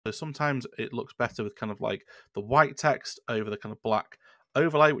So sometimes it looks better with kind of like the white text over the kind of black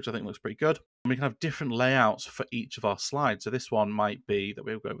overlay, which I think looks pretty good. And we can have different layouts for each of our slides. So this one might be that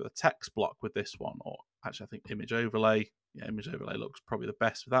we'll go with a text block with this one, or actually I think image overlay. Yeah, image overlay looks probably the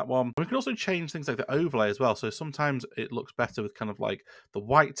best with that one. And we can also change things like the overlay as well. So sometimes it looks better with kind of like the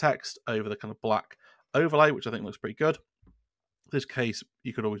white text over the kind of black overlay, which I think looks pretty good. In this case,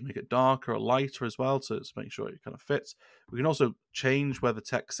 you could always make it darker or lighter as well to make sure it kind of fits. We can also change where the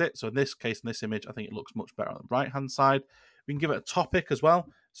text sits. So in this case, in this image, I think it looks much better on the right-hand side. We can give it a topic as well.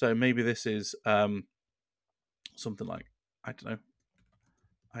 So maybe this is something like, I don't know,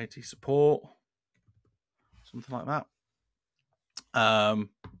 IT support, something like that.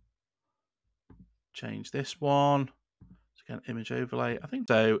 Change this one. Again, image overlay. I think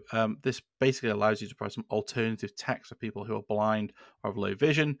so. This basically allows you to provide some alternative text for people who are blind or have low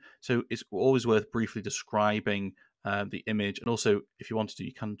vision. So it's always worth briefly describing the image, and also if you want to,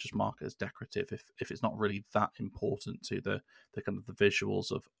 you can just mark it as decorative if it's not really that important to the kind of the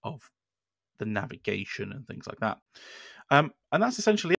visuals of the navigation and things like that. And that's essentially it.